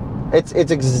 It's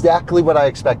exactly what I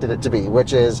expected it to be,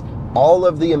 which is all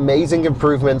of the amazing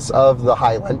improvements of the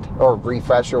Highland, or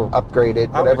refresh, or upgraded,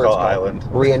 whatever it's called. Highland.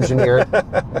 Re-engineered.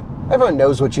 Everyone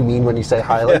knows what you mean when you say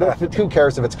Highland. Yeah. Who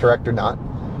cares if it's correct or not?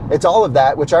 It's all of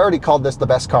that, which I already called this the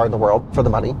best car in the world for the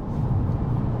money.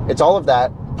 It's all of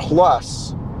that,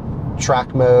 plus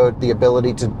track mode, the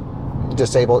ability to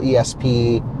disable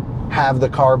ESP, have the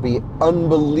car be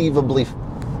unbelievably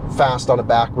fast on a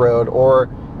back road,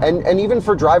 and even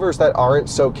for drivers that aren't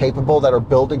so capable, that are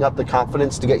building up the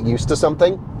confidence to get used to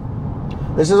something,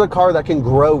 this is a car that can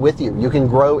grow with you. You can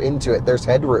grow into it. There's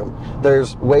headroom.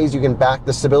 There's ways you can back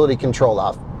the stability control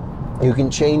off. You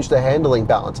can change the handling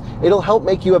balance. It'll help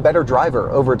make you a better driver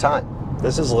over time.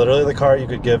 This is literally the car you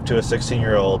could give to a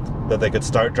 16-year-old that they could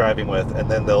start driving with, and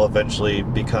then they'll eventually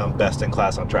become best in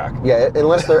class on track. Yeah,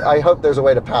 unless I hope there's a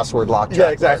way to password lock track. Yeah,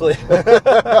 exactly.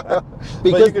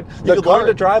 Because you could learn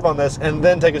to drive on this and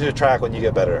then take it to a track when you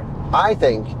get better. I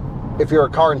think if you're a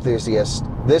car enthusiast,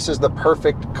 this is the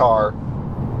perfect car,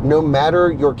 no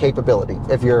matter your capability.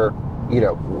 If you're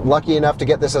lucky enough to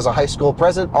get this as a high school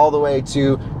present, all the way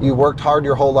to you worked hard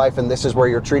your whole life and this is where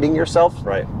you're treating yourself.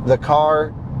 Right. The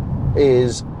car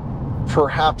is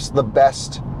perhaps the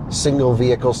best single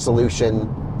vehicle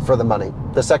solution for the money.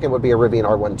 The second would be a Rivian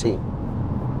R1T.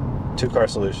 Two-car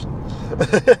solution.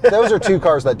 Those are two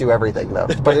cars that do everything, though.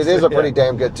 But it is a pretty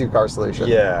damn good two-car solution.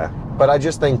 Yeah. But I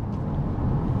just think,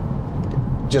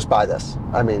 just buy this.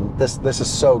 I mean, this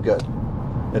is so good.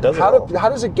 It does. How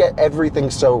does it get everything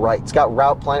so right? It's got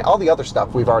route planning, all the other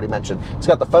stuff we've already mentioned. It's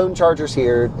got the phone chargers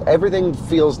here. Everything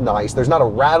feels nice. There's not a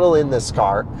rattle in this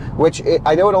car, which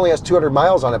I know it only has 200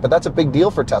 miles on it, but that's a big deal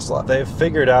for Tesla. They've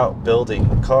figured out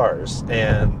building cars,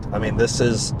 and I mean, this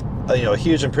is a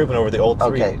huge improvement over the old 3.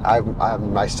 Okay,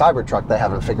 my Cybertruck, they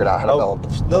haven't figured out how to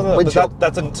build. No,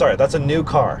 but that's a new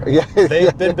car. Yeah.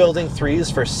 They've been building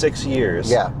 3s for 6 years.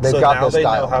 Yeah, they've so got now this they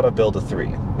dial. know how to build a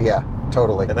 3. Yeah,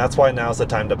 totally. And that's why now's the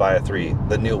time to buy a 3,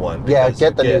 the new one. Yeah, because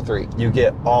get the new 3. You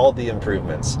get all the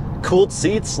improvements. Cooled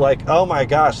seats, like, oh my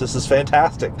gosh, this is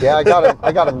fantastic. Yeah,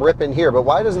 I got him ripping here, but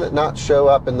why doesn't it not show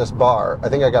up in this bar? I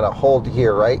think I got to hold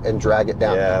here, right, and drag it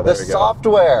down. Yeah, there the we go.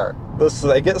 software.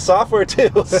 They get software too.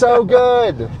 So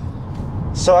good.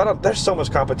 So there's so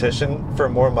much competition for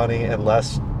more money and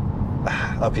less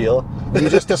appeal. You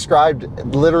just described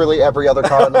literally every other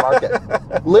car on the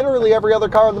market. Literally every other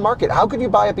car on the market. How could you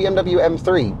buy a BMW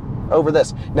M3 over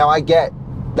this? Now, I get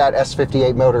that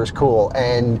S58 motor is cool,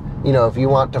 and if you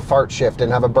want to fart shift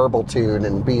and have a burble tune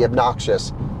and be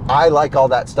obnoxious, I like all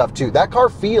that stuff too. That car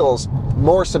feels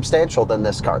more substantial than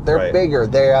this car. They're bigger.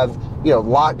 They have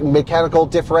mechanical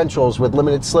differentials with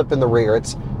limited slip in the rear.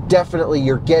 It's definitely,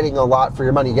 you're getting a lot for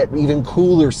your money. You get even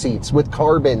cooler seats with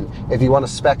carbon if you want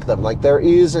to spec them. Like, there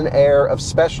is an air of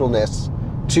specialness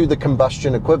to the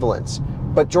combustion equivalents.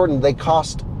 But Jordan, they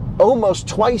cost almost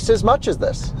twice as much as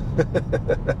this.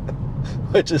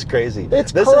 Which is crazy. This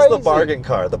is the bargain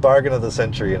car, the bargain of the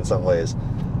century in some ways.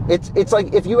 It's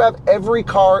like if you have every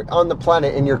car on the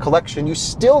planet in your collection, you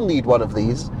still need one of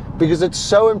these because it's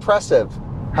so impressive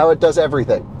how it does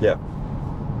everything. Yeah.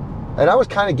 And I was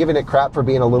kind of giving it crap for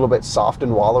being a little bit soft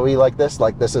and wallowy like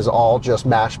this is all just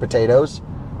mashed potatoes.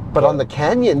 But on the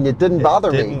Canyon, it didn't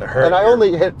bother me. And I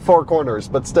only hit 4 corners,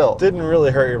 but still. Didn't really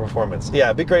hurt your performance. Yeah,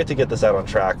 it'd be great to get this out on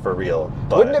track for real.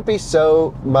 But wouldn't it be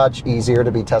so much easier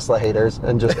to be Tesla haters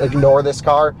and just ignore this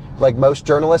car like most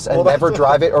journalists and never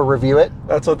drive it or review it?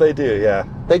 That's what they do, yeah.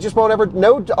 They just won't ever,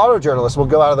 no auto journalist will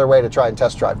go out of their way to try and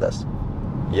test drive this.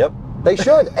 Yep. They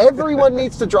should. Everyone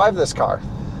needs to drive this car.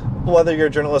 Whether you're a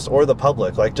journalist or the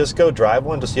public, like, just go drive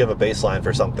one just so you have a baseline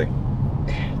for something.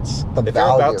 It's the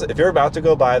value. If you're about to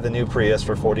go buy the new Prius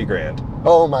for 40 grand.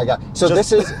 Oh my God. So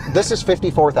this is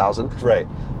 54,000. Right.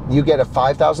 You get a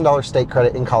 $5,000 state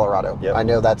credit in Colorado. Yep. I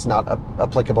know that's not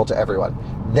applicable to everyone.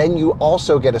 Then you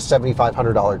also get a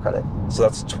 $7,500 credit. So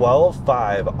that's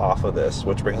 12.5 off of this,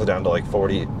 which brings it down to like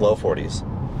 40, low 40s,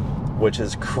 which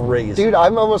is crazy. Dude,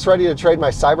 I'm almost ready to trade my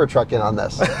Cybertruck in on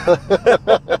this.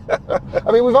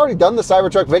 I mean, we've already done the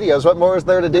Cybertruck videos. What more is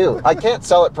there to do? I can't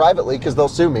sell it privately because they'll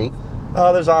sue me.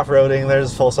 Oh, there's off-roading,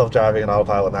 there's full self-driving and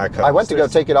autopilot, and that comes. I went to go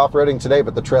take it off-roading today,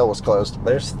 but the trail was closed.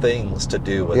 There's things to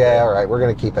do with it. Yeah, all right, we're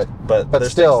going to keep it. But there's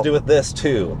still, things to do with this,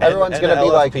 too. Everyone's going to be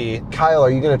like, Kyle,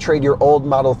 are you going to trade your old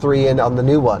Model 3 in on the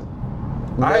new one?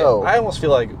 No. I almost feel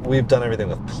like we've done everything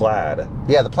with Plaid.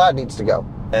 Yeah, the Plaid needs to go.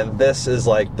 And this is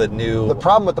like the new... The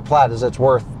problem with the Plaid is it's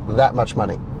worth that much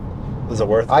money. Is it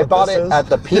worth I bought it at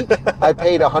the peak. I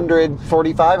paid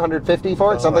 145, 150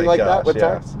 for it, something like that with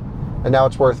tax. And now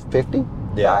it's worth 50?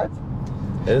 Yeah.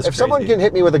 It is if someone can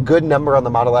hit me with a good number on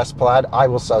the Model S Plaid, I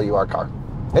will sell you our car.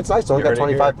 It's nice. It's only got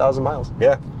 25,000 miles.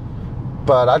 Yeah.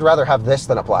 But I'd rather have this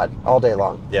than a Plaid all day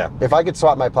long. Yeah. If I could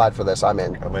swap my Plaid for this, I'm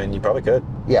in. I mean, you probably could.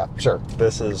 Yeah, sure.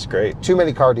 This is great. Too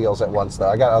many car deals at once, though.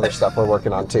 I got other stuff we're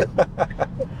working on, too.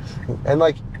 And,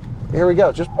 like, here we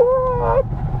go. Just...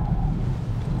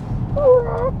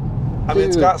 I mean,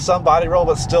 it's got some body roll,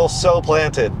 but still so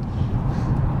planted.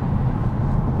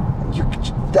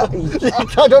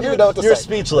 I don't even know what to say. You're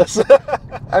speechless.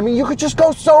 I mean, you could just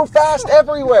go so fast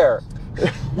everywhere.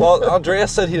 Well,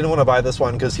 Andreas said he didn't want to buy this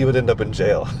one because he would end up in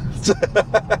jail.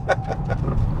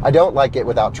 I don't like it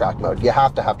without track mode. You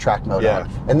have to have track mode on.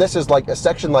 And this is like, a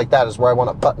section like that is where I want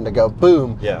a button to go,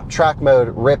 boom, track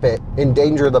mode, rip it,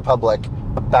 endanger the public,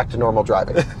 back to normal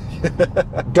driving.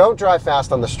 Don't drive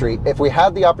fast on the street. If we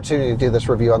had the opportunity to do this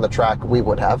review on the track, we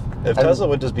would have. If Tesla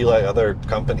would just be like other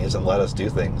companies and let us do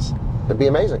things. It'd be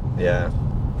amazing. Yeah.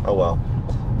 Oh, well.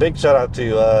 Big shout out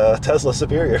to Tesla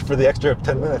Superior for the extra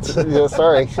 10 minutes. Yeah,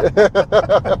 sorry.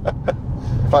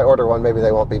 If I order one, maybe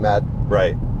they won't be mad.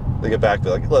 Right. They get back to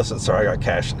like, listen, sorry, I got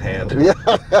cash in hand. Yeah,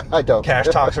 I don't. Cash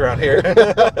talks around here.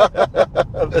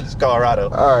 It's Colorado.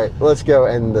 All right, let's go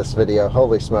end this video.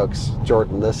 Holy smokes,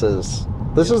 Jordan, this is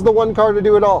the one car to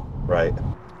do it all. Right.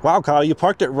 Wow, Kyle, you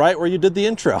parked it right where you did the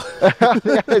intro.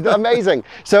 Amazing.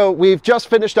 So we've just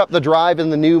finished up the drive in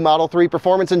the new Model 3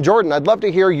 Performance. And Jordan, I'd love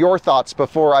to hear your thoughts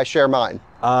before I share mine.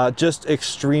 Just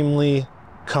extremely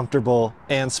comfortable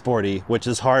and sporty, which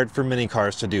is hard for mini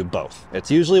cars to do both. It's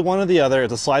usually one or the other.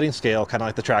 It's a sliding scale, kind of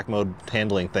like the track mode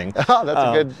handling thing. Oh, that's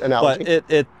a good analogy. But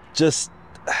it just,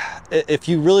 if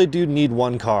you really do need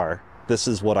one car, this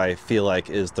is what I feel like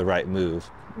is the right move.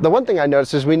 The one thing I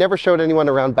noticed is we never showed anyone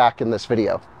around back in this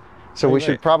video. So we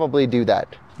should probably do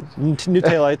that. New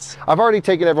taillights. I've already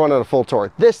taken everyone on a full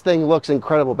tour. This thing looks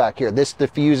incredible back here. This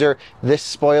diffuser, this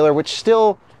spoiler, which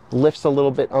still lifts a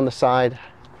little bit on the side.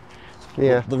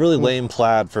 Yeah. The really lame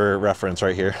plaid for reference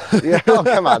right here. Yeah, oh,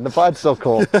 come on. The plaid's still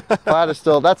cool. Plaid is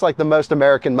still, that's like the most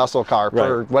American muscle car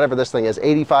for whatever this thing is.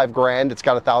 85 grand. It's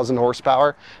got 1,000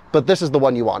 horsepower. But this is the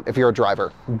one you want if you're a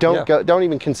driver. Don't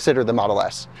even consider the Model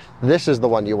S. This is the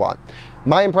one you want.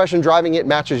 My impression driving it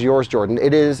matches yours, Jordan.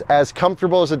 It is as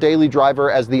comfortable as a daily driver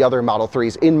as the other Model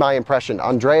 3s, in my impression.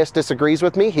 Andreas disagrees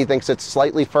with me. He thinks it's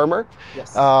slightly firmer.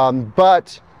 Yes.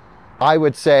 But I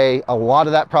would say a lot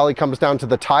of that probably comes down to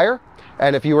the tire.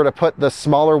 And if you were to put the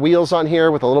smaller wheels on here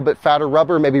with a little bit fatter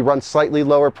rubber, maybe run slightly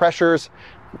lower pressures,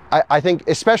 I think,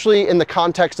 especially in the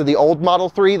context of the old Model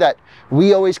 3 that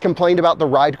we always complained about the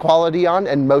ride quality on,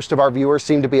 and most of our viewers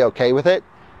seem to be okay with it,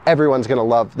 everyone's gonna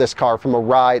love this car from a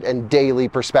ride and daily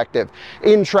perspective.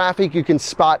 In traffic, you can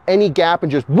spot any gap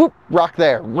and just whoop, rock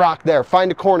there,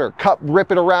 find a corner,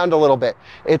 rip it around a little bit.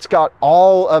 It's got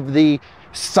all of the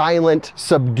silent,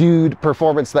 subdued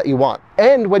performance that you want.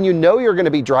 And when you know you're going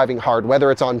to be driving hard, whether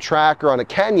it's on track or on a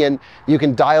canyon, you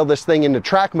can dial this thing into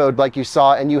track mode like you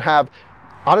saw, and you have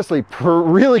honestly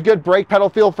really good brake pedal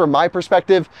feel from my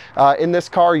perspective. In this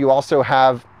car, you also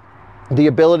have the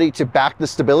ability to back the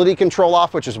stability control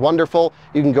off, which is wonderful.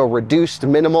 You can go reduced,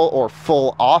 minimal, or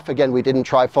full off. Again, we didn't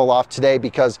try full off today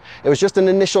because it was just an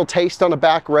initial taste on a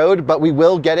back road, but we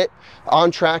will get it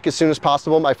on track as soon as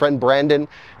possible. My friend Brandon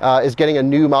is getting a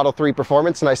new Model 3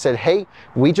 Performance, and I said, hey,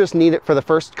 we just need it for the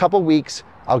first couple weeks.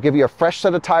 I'll give you a fresh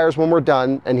set of tires when we're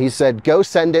done. And he said, go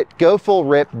send it, go full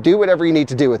rip, do whatever you need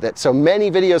to do with it. So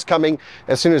many videos coming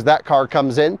as soon as that car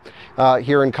comes in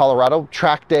here in Colorado.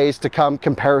 Track days to come,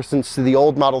 comparisons to the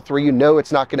old Model 3. You know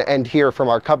it's not going to end here from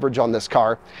our coverage on this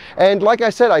car. And like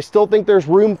I said, I still think there's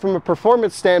room from a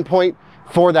performance standpoint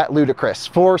for that ludicrous,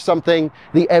 for something,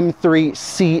 the M3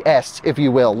 CS, if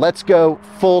you will. Let's go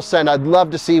full send. I'd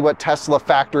love to see what Tesla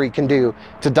factory can do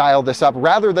to dial this up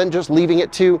rather than just leaving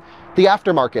it to the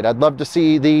aftermarket. I'd love to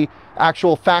see the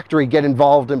actual factory get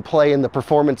involved and play in the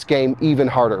performance game even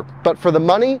harder. But for the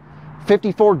money,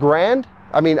 54 grand,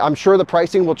 I mean, I'm sure the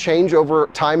pricing will change over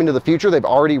time into the future. They've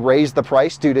already raised the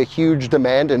price due to huge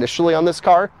demand initially on this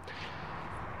car.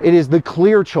 It is the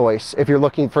clear choice if you're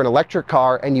looking for an electric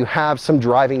car and you have some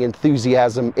driving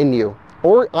enthusiasm in you.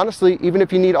 Or honestly, even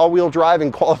if you need all-wheel drive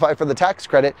and qualify for the tax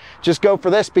credit, just go for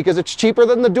this because it's cheaper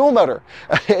than the dual motor.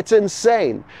 It's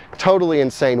insane, totally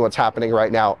insane what's happening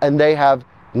right now. And they have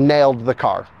nailed the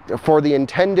car. For the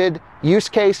intended use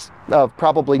case of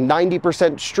probably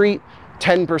 90% street,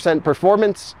 10%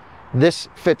 performance, this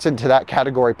fits into that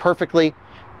category perfectly.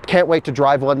 Can't wait to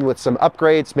drive one with some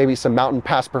upgrades, maybe some mountain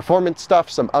pass performance stuff,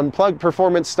 some unplugged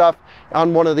performance stuff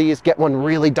on one of these, get one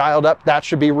really dialed up. That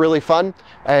should be really fun.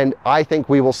 And I think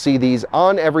we will see these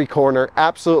on every corner,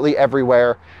 absolutely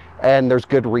everywhere. And there's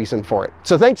good reason for it.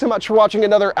 So thanks so much for watching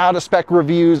another Out of Spec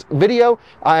Reviews video.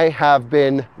 I have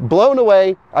been blown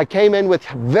away. I came in with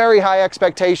very high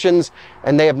expectations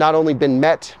and they have not only been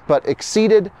met, but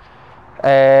exceeded.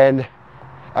 And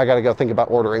I gotta go think about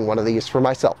ordering one of these for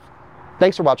myself.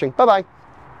 Thanks for watching. Bye-bye.